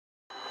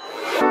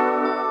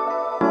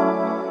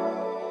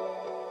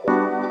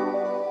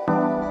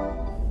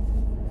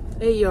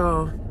Hey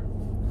y'all.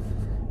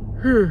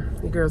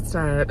 Your girl's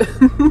tired.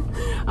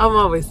 I'm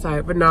always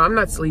tired, but no, I'm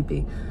not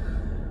sleepy.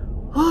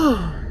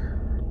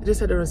 I just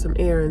had to run some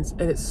errands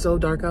and it's so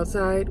dark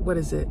outside. What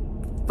is it?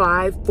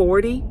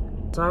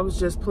 5:40? So I was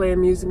just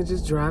playing music and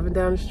just driving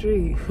down the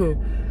street.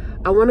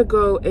 I want to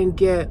go and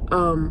get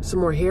some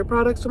more hair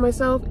products for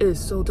myself. It is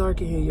so dark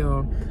in here,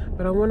 y'all.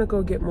 But I want to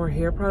go get more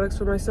hair products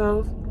for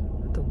myself.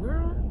 What the world?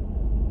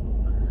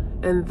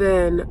 And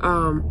then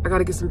I got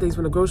to get some things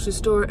from the grocery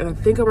store. And I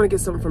think I want to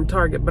get something from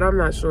Target, but I'm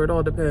not sure. It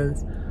all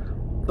depends.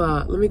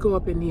 But let me go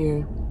up in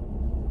here.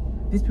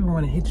 These people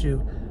want to hit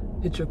your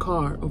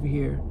car over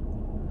here.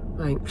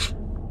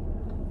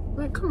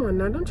 Like, come on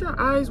now. Don't your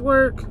eyes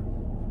work?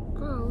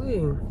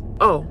 Golly.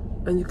 Oh,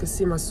 and you can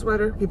see my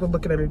sweater. People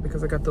looking at me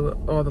because I got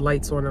all the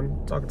lights on.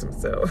 I'm talking to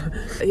myself.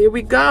 Here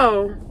we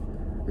go.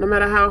 No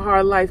matter how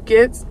hard life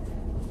gets,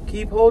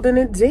 keep holding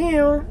it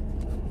down.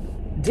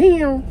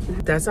 Damn.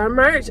 That's our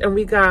merch. And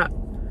we got,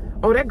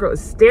 oh, that girl is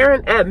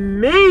staring at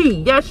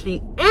me. Yes,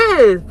 she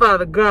is,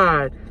 Father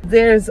God.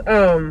 There's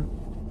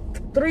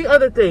 3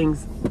 other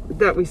things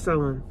that we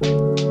selling.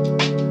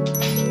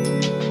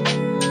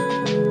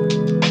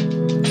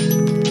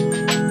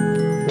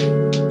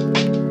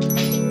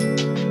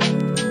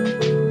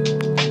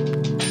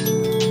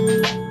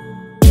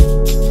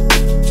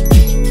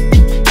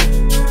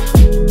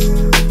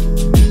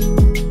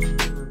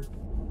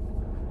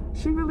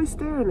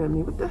 Staring at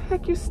me. What the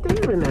heck you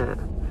staring at?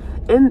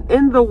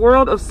 In the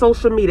world of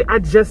social media, I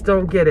just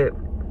don't get it.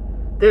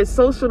 There's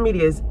social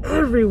media is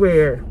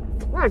everywhere.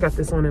 Why I got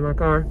this on in my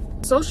car?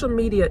 Social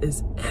media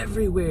is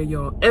everywhere,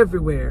 y'all.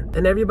 Everywhere.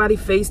 And everybody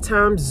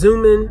FaceTime,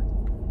 Zooming,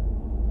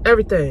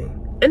 everything.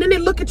 And then they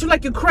look at you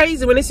like you're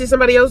crazy when they see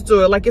somebody else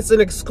do it, like it's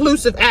an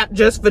exclusive app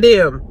just for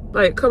them.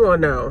 Like, come on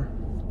now.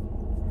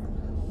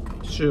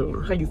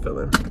 Shoot, how you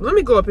feeling? Let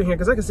me go up in here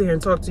because I can sit here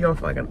and talk to y'all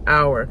for like an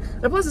hour.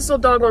 And plus it's so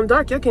doggone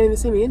dark, y'all can't even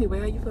see me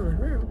anyway. How you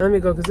feeling? Let me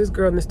go because this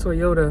girl in this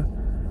Toyota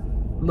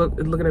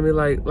looking at me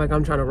like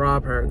I'm trying to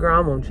rob her. Girl,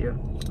 I want you.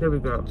 Here we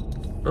go.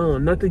 Oh,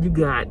 nothing you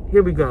got.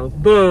 Here we go.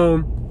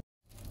 Boom.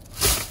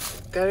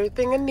 Got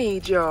everything I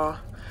need, y'all.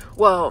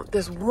 Well,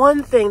 there's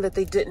one thing that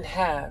they didn't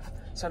have,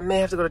 so I may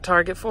have to go to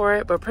Target for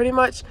it, but pretty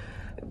much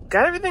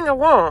got everything I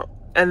want.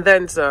 And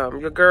then some.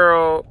 Your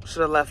girl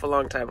should have left a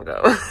long time ago.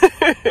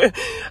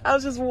 I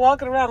was just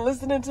walking around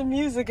listening to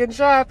music and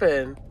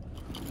shopping.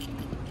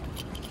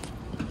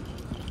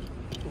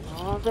 You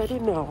already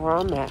know where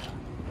I'm at.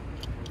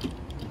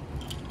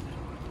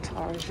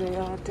 Target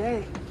all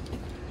day.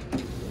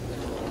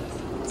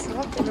 That's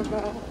what I'm talking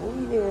about. Oh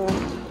yeah.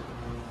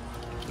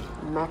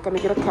 I'm not gonna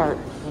get a cart.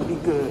 It'll be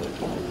good.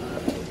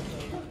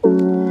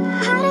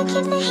 How to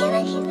keep the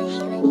healing.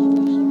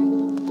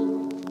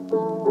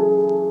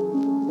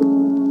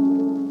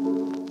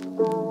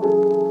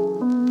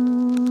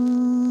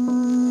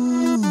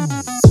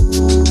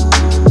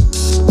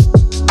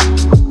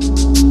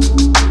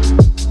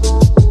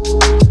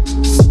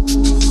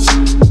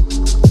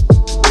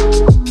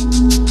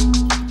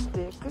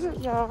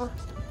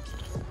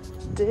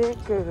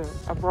 Did good.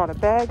 I brought a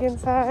bag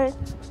inside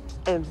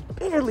and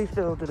barely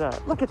filled it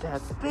up. Look at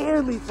that,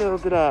 barely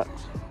filled it up.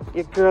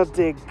 Your girl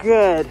did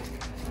good.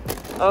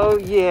 Oh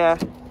yeah,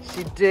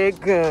 she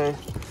did good.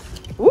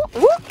 Whoop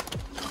whoop.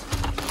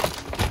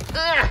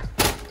 Ugh.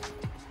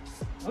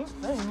 Oops,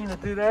 I didn't mean to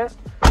do that.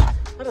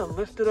 I done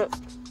lifted up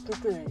the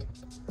thing.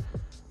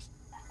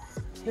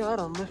 Yeah, I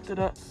done lifted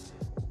up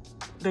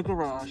the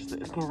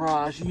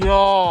garage.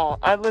 Y'all,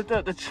 I lifted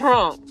up the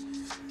trunk.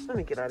 Let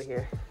me get out of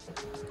here.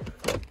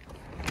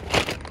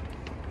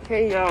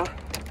 Hey y'all,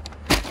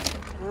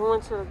 I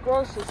went to the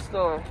grocery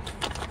store.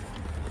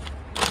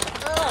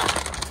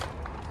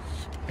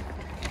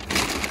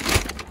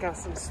 Got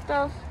some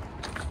stuff.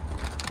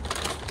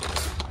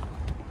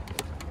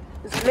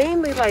 It's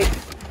mainly like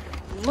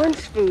lunch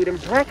food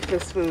and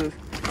breakfast food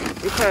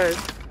because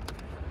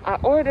I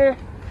ordered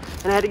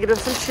and I had to get them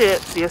some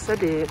chips. Yes, I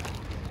did.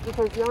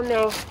 Because y'all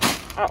know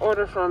I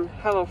order from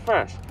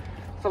HelloFresh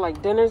for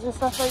like dinners and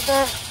stuff like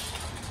that.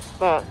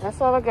 But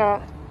that's all I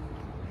got.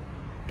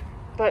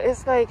 But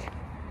it's like,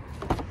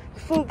 the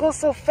food goes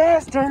so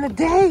fast during the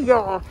day,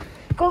 y'all.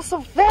 It goes so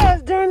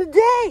fast during the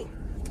day.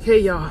 Hey,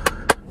 y'all.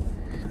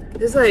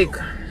 It's like,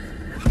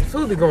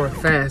 food be going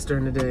fast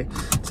during the day.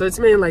 So it's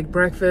mainly like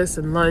breakfast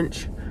and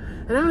lunch.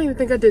 And I don't even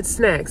think I did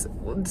snacks,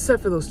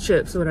 except for those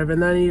chips or whatever.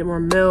 And then I needed more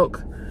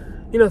milk,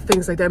 you know,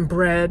 things like that, and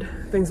bread,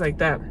 things like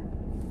that.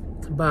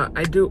 But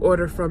I do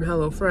order from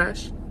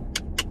HelloFresh.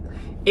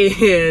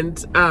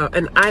 And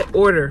I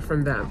order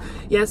from them.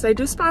 Yes, I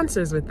do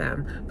sponsors with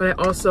them, but I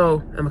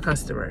also am a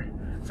customer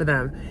for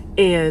them.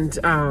 And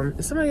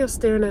is somebody else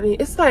staring at me?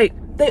 It's like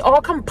they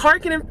all come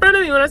parking in front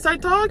of me when I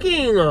start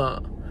talking.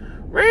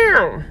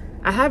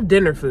 I have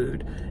dinner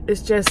food.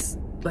 It's just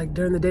like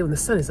during the day when the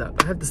sun is up.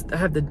 I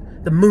have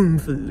the moon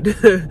food.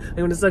 Like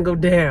when the sun go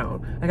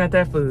down, I got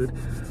that food.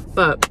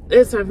 But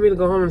it's time for me to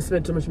go home and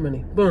spend too much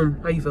money. Boom.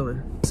 How you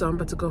feeling? So I'm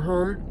about to go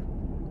home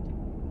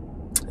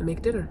and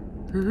make dinner.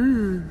 I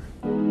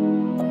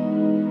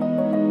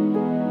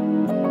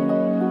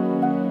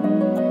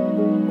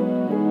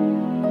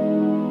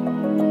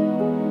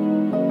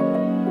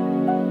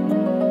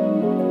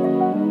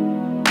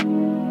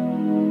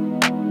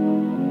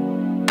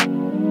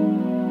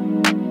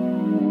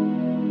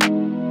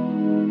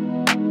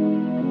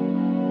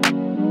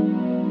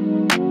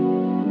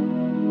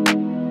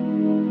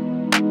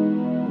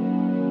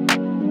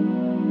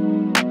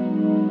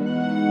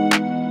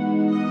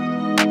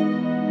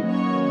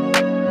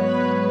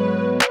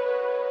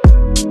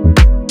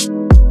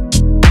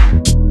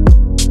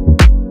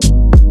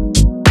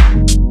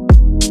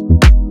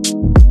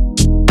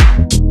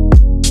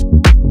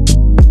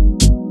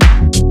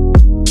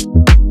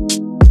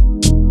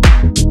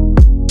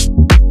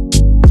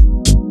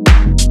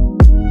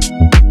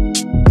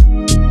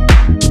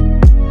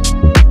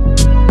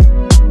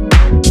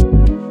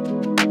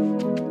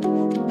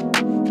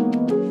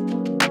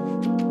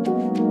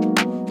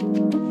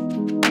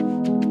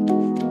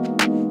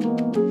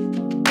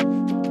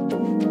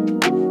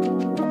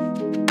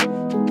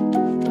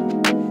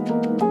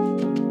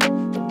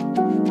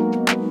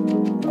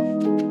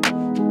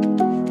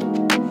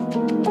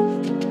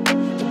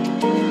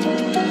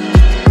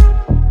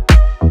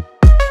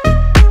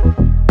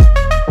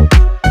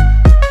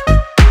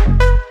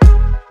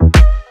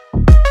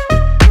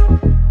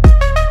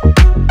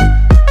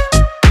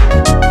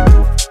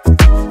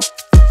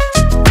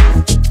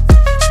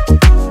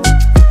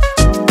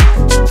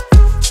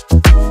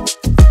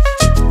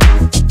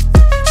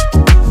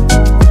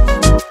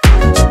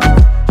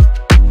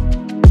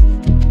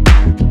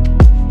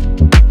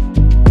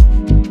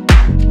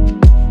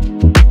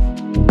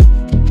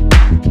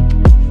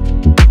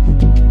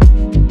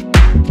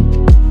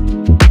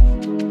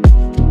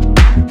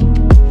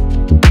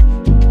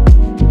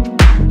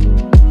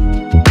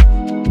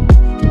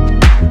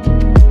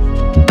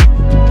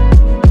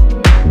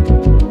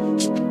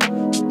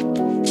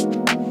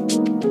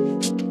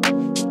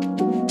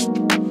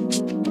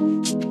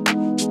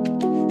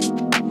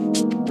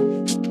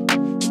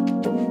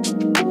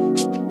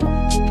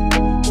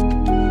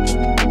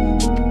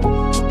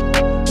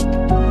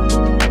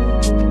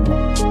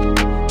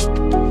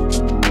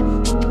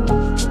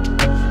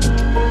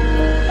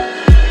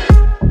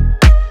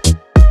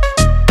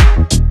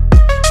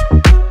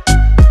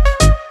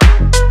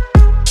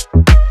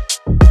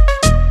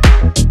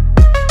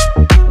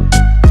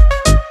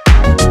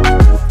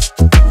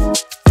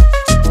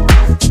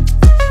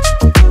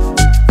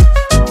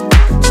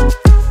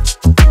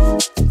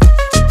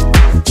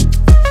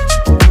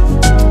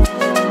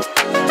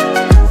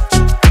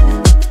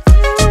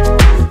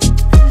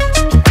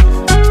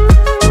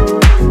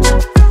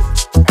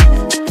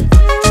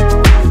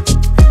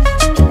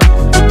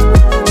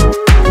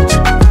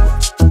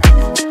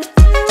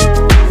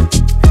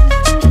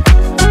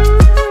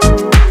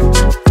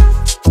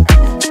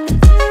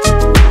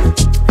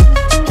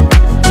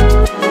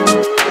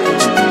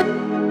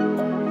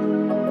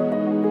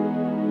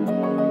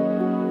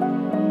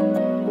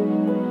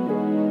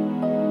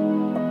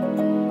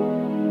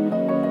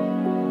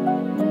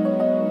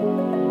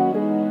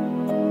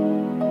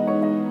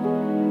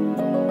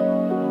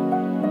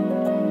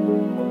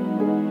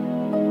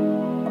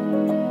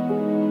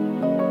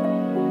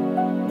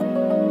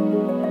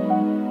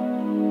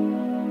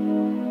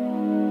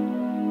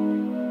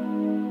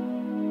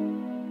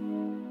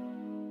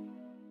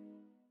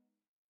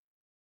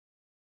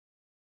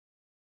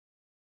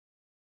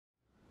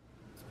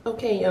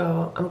Okay,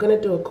 y'all, I'm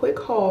gonna do a quick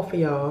haul for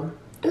y'all.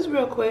 It's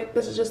real quick.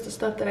 This is just the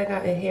stuff that I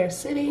got at Hair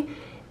City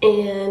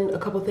and a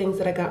couple things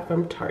that I got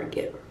from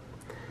Target.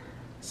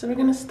 So we're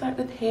gonna start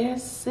with Hair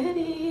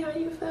City. How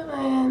you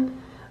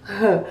feeling?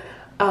 I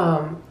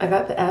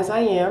got the As I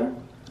Am.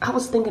 I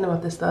was thinking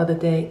about this the other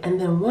day, and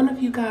then one of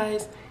you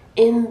guys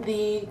in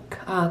the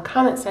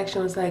comment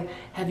section was like,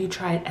 have you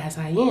tried As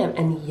I Am?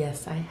 And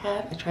yes, I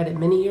have. I tried it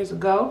many years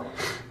ago.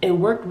 It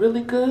worked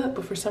really good,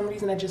 but for some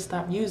reason I just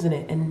stopped using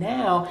it. And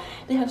now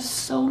they have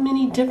so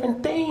many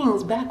different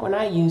things. Back when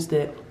I used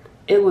it,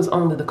 it was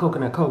only the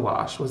coconut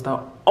co-wash was the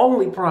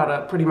only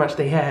product pretty much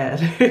they had.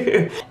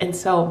 And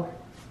so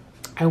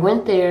I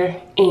went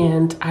there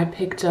and I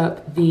picked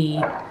up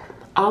the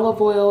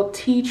olive oil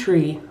tea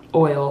tree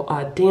oil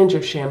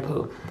dandruff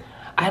shampoo.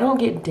 I don't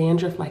get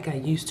dandruff like I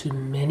used to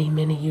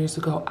many years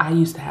ago. I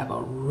used to have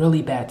a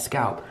really bad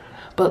scalp,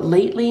 but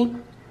lately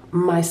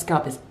my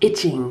scalp is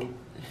itching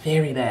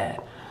very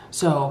bad.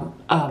 So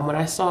when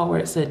I saw where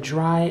it said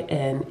dry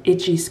and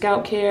itchy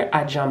scalp care,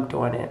 I jumped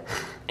on it.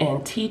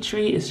 And tea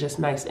tree is just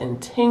nice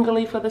and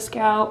tingly for the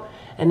scalp,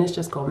 and it's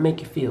just gonna make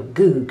you feel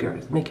good,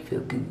 girls, make you feel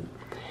good.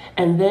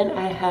 And then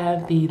I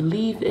have the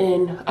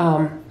leave-in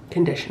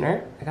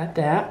conditioner. I got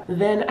that.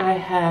 Then I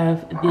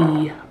have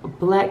the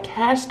black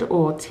castor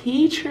oil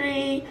tea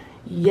tree.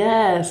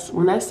 Yes,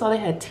 when I saw they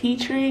had tea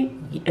tree,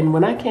 and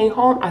when I came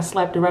home, I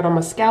slapped it right on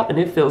my scalp and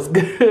it feels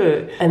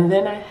good. And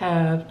then I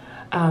have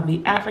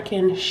the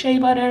African shea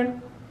butter.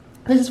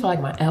 This is for like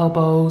my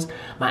elbows,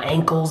 my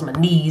ankles, my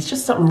knees,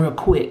 just something real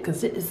quick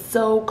because it is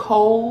so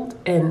cold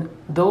and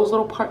those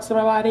little parts of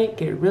my body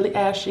get really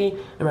ashy.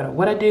 No matter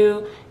what I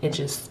do, it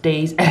just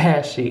stays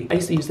ashy. I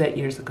used to use that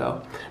years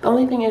ago. The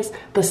only thing is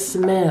the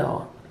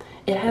smell.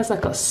 It has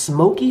like a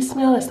smoky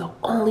smell. That's the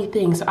only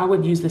thing. So I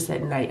would use this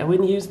at night. I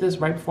wouldn't use this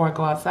right before I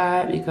go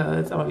outside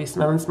because I'm gonna be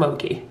smelling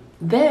smoky.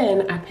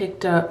 Then I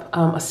picked up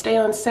a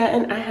stay-on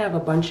satin. I have a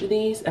bunch of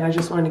these and I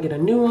just wanted to get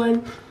a new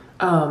one.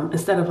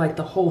 Instead of like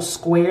the whole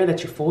square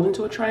that you fold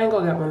into a triangle,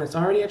 I got one that's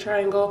already a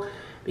triangle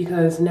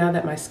because now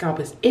that my scalp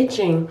is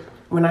itching,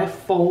 when I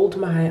fold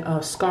my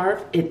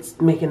scarf,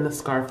 it's making the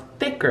scarf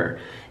thicker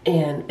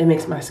and it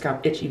makes my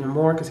scalp itch even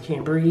more because I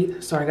can't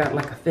breathe. So I got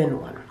like a thin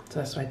one. So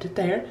that's what I did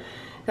there.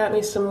 Got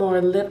me some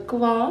more lip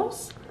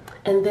gloss.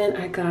 And then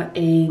I got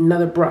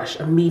another brush,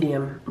 a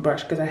medium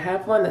brush, because I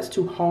have one that's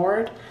too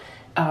hard.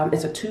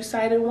 It's a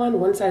two-sided one.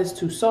 One side is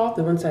too soft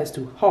and one side is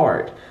too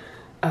hard.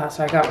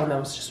 So I got one that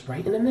was just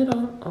right in the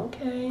middle.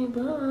 Okay,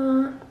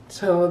 bye.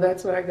 So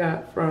that's what I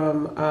got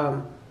from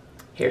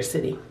Hair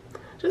City.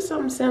 Just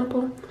something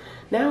simple.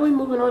 Now we're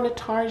moving on to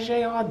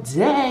Target all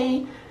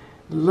day.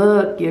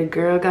 Look, your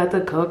girl got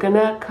the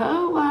coconut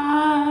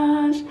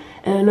co-wash.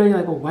 And I know you're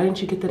like, well, why didn't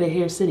you get that at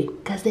Hair City?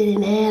 Because they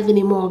didn't have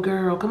any more,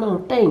 girl. Come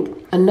on,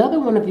 think. Another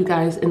one of you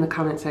guys in the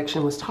comment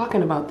section was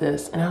talking about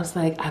this. And I was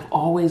like, I've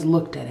always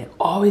looked at it.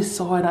 Always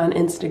saw it on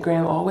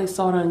Instagram. Always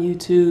saw it on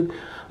YouTube.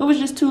 I was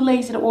just too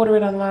lazy to order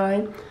it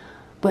online.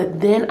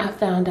 But then I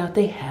found out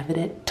they have it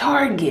at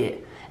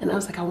Target. And I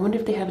was like, I wonder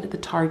if they have it at the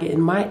Target in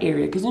my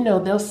area. Because, you know,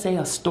 they'll say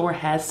a store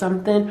has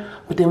something.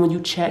 But then when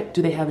you check,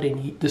 do they have it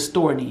in the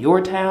store in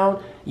your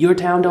town? Your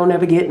town don't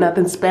ever get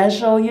nothing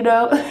special, you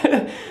know?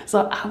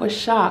 So I was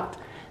shocked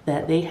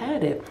that they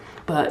had it.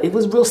 But it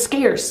was real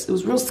scarce. It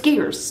was real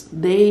scarce.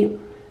 The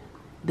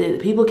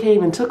people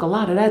came and took a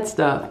lot of that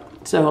stuff.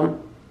 So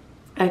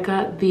I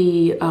got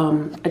the,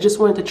 I just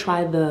wanted to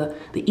try the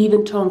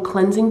Even Tone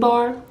Cleansing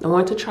Bar. I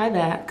wanted to try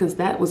that because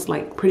that was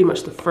like pretty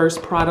much the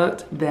first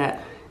product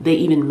that they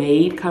even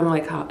made, kind of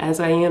like how As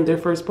I Am, their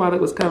first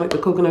product was kind of like the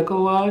coconut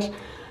co-wash.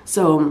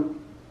 So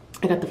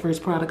I got the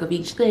first product of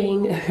each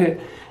thing.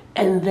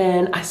 And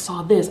then I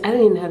saw this. I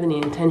didn't even have any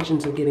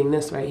intentions of getting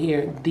this right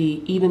here,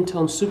 the Even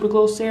Tone Super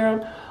Glow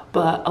Serum.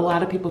 But a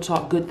lot of people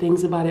talk good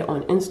things about it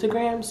on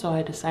Instagram, so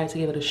I decided to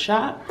give it a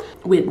shot.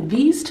 With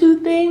these two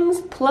things,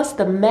 plus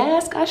the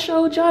mask I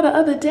showed y'all the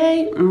other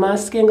day, my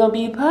skin gonna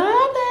be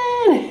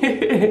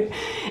popping.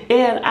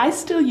 And I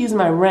still use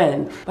my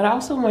Ren, but I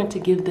also wanted to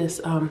give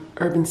this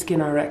Urban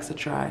Skin RX a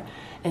try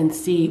and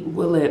see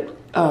will it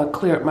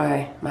clear up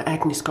my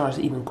acne scars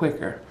even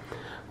quicker.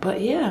 But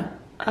yeah,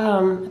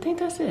 I think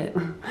that's it.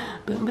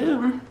 Boom,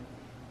 boom.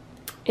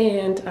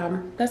 And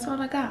that's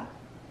all I got.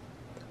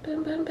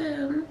 Boom, boom,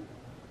 boom.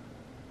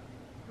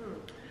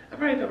 I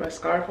probably put my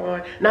scarf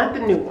on. Not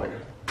the new one.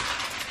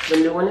 The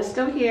new one is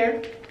still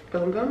here.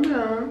 Boom, boom,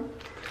 boom.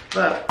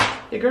 But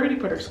your girl already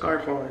put her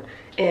scarf on.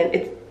 And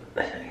it's,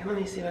 let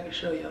me see if I can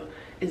show y'all.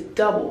 It's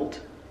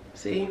doubled.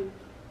 See?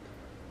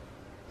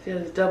 See,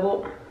 it's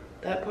doubled.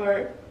 That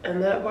part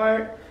and that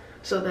part.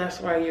 So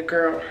that's why your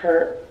girl,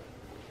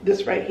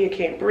 this right here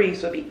can't breathe.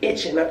 So it'd be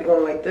itching. I'd be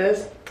going like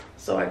this.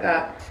 So I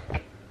got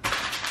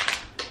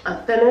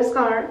a thinner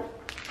scarf.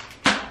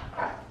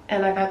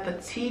 And I got the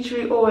tea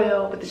tree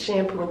oil with the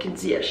shampoo and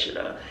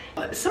conditioner.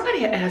 Somebody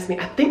had asked me,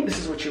 I think this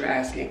is what you're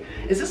asking,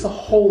 is this a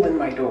hole in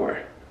my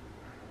door?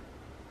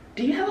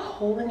 Do you have a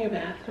hole in your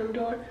bathroom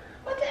door?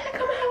 What the heck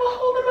am I have a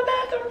hole in my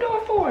bathroom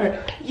door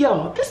for?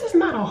 Yo, this is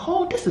not a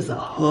hole, this is a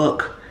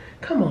hook.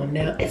 Come on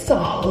now, it's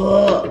a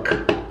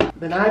hook.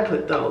 then I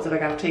put those that I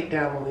gotta take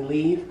down when we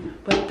leave.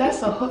 But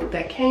that's a hook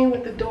that came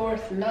with the door.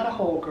 It's not a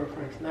hole,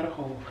 girlfriend, it's not a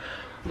hole.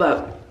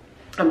 But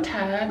I'm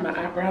tired, my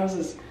eyebrows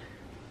is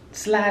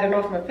sliding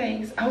off my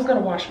face. I was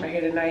gonna wash my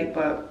hair tonight,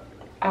 but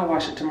I'll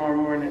wash it tomorrow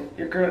morning.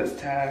 Your girl is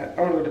tired,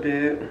 I wanna go to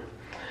bed.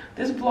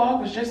 This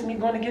vlog was just me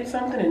going to get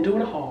something and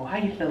doing a haul. How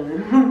you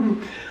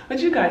feeling? But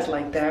you guys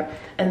like that.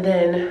 And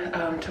then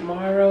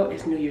tomorrow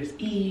is New Year's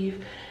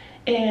Eve.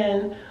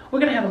 And we're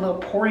gonna have a little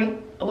party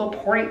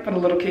for the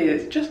little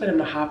kids, just for them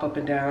to hop up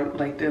and down,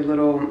 like their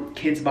little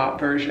kids bop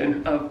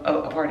version of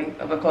a party,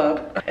 of a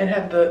club. And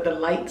have the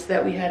lights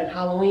that we had at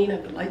Halloween,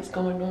 have the lights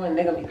going on.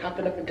 They're gonna be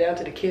hopping up and down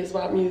to the kids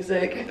bop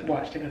music.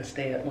 Watch, they're gonna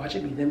stay up. Watch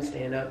it be them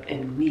staying up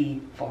and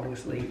me falling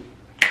asleep.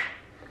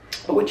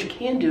 But what you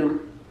can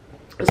do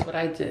is what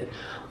I did.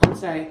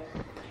 Once I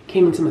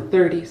came into my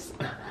 30s,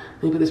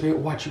 let me put this right,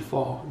 watch you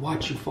fall,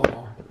 watch you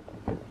fall.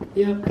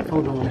 Yep,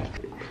 hold on.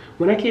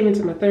 When I came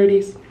into my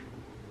 30s,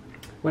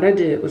 what I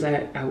did was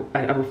I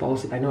would fall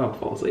asleep. I know I would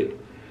fall asleep.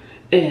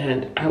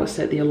 And I would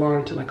set the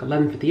alarm to like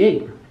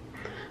 11:58.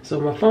 So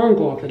my phone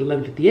go off at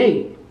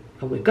 11:58.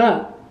 I wake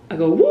up, I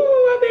go,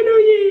 woo, Happy New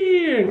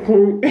Year!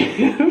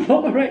 And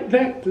fall right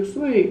back to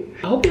sleep.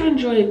 I hope you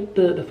enjoyed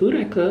the food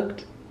I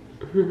cooked.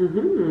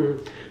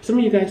 Some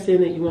of you guys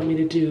saying that you want me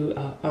to do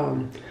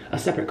a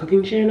separate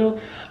cooking channel.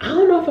 I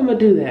don't know if I'm gonna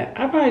do that.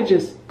 I'll probably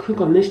just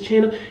cook on this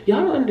channel.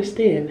 Y'all don't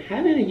understand,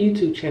 having a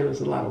YouTube channel is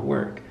a lot of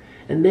work.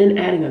 And then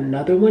adding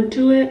another one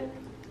to it,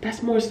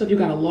 that's more stuff. You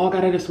gotta log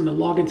out of this one to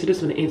log into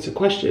this one to answer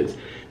questions.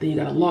 Then you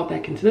gotta log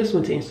back into this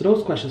one to answer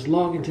those questions.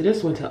 Log into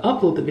this one to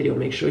upload the video.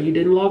 Make sure you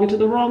didn't log into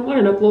the wrong one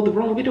and upload the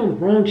wrong video on the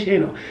wrong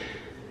channel.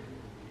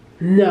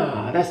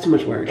 Nah, that's too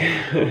much work.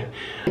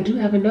 I do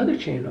have another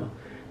channel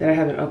that I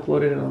haven't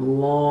uploaded in a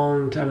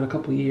long time, in a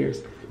couple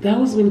years. That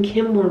was when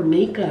Kim wore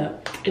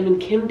makeup and when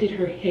Kim did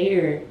her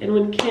hair and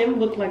when Kim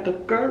looked like a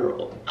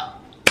girl.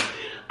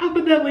 I'll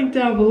put that link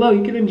down below.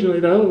 You can enjoy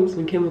those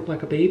when Kim looked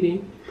like a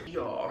baby.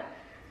 Y'all,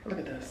 look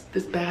at this.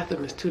 This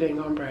bathroom is too dang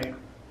on bright.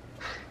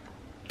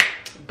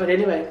 But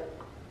anyway,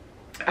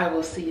 I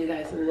will see you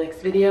guys in the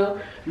next video.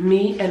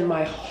 Me and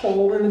my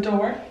hole in the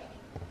door.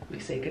 We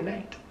say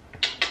goodnight.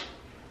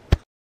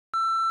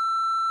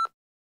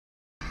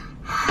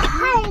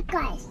 Hi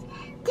guys,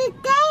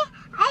 today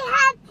I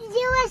have to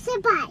do a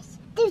surprise.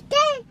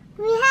 Today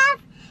we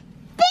have